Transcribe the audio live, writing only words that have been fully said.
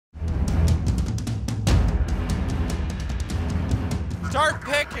Start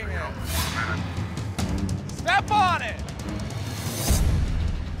picking it. Step on it.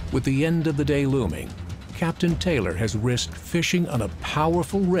 With the end of the day looming, Captain Taylor has risked fishing on a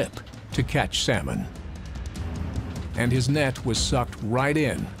powerful rip to catch salmon. And his net was sucked right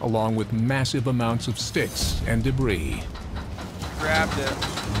in, along with massive amounts of sticks and debris. Grabbed it.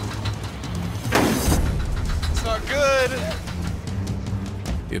 It's not good.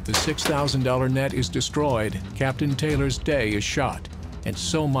 If the $6,000 net is destroyed, Captain Taylor's day is shot, and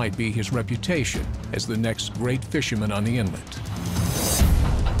so might be his reputation as the next great fisherman on the inlet.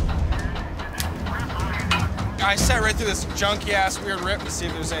 I sat right through this junky-ass weird rip to see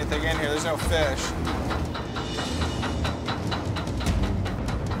if there's anything in here. There's no fish.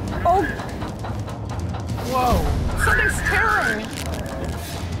 Oh! Whoa! Something's tearing!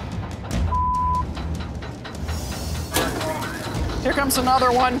 Here comes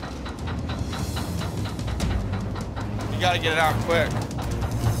another one. You gotta get it out quick.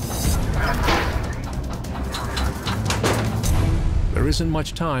 There isn't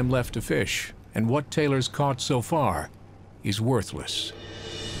much time left to fish, and what Taylor's caught so far is worthless.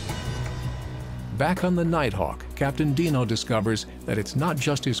 Back on the Nighthawk, Captain Dino discovers that it's not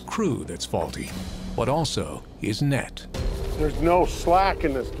just his crew that's faulty, but also his net. There's no slack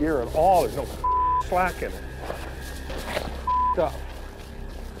in this gear at all. There's no slack in it. Up.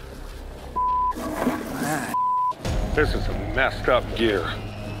 This is a messed up gear.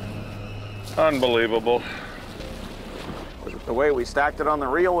 Unbelievable. Was it the way we stacked it on the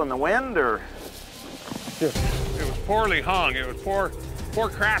reel in the wind, or? It was poorly hung. It was poor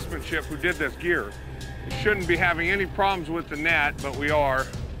craftsmanship who did this gear. We shouldn't be having any problems with the net, but we are.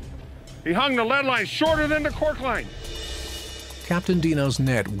 He hung the lead line shorter than the cork line. Captain Dino's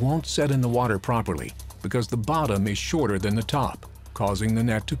net won't set in the water properly because the bottom is shorter than the top, causing the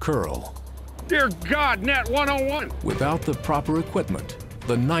net to curl. Dear God, net 101. Without the proper equipment,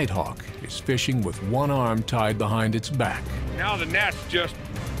 the Nighthawk is fishing with one arm tied behind its back. Now the net's just,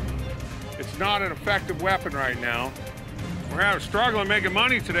 it's not an effective weapon right now. We're having struggling making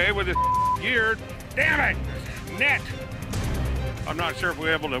money today with this gear. Damn it, net. I'm not sure if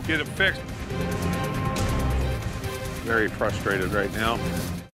we're able to get it fixed. Very frustrated right now.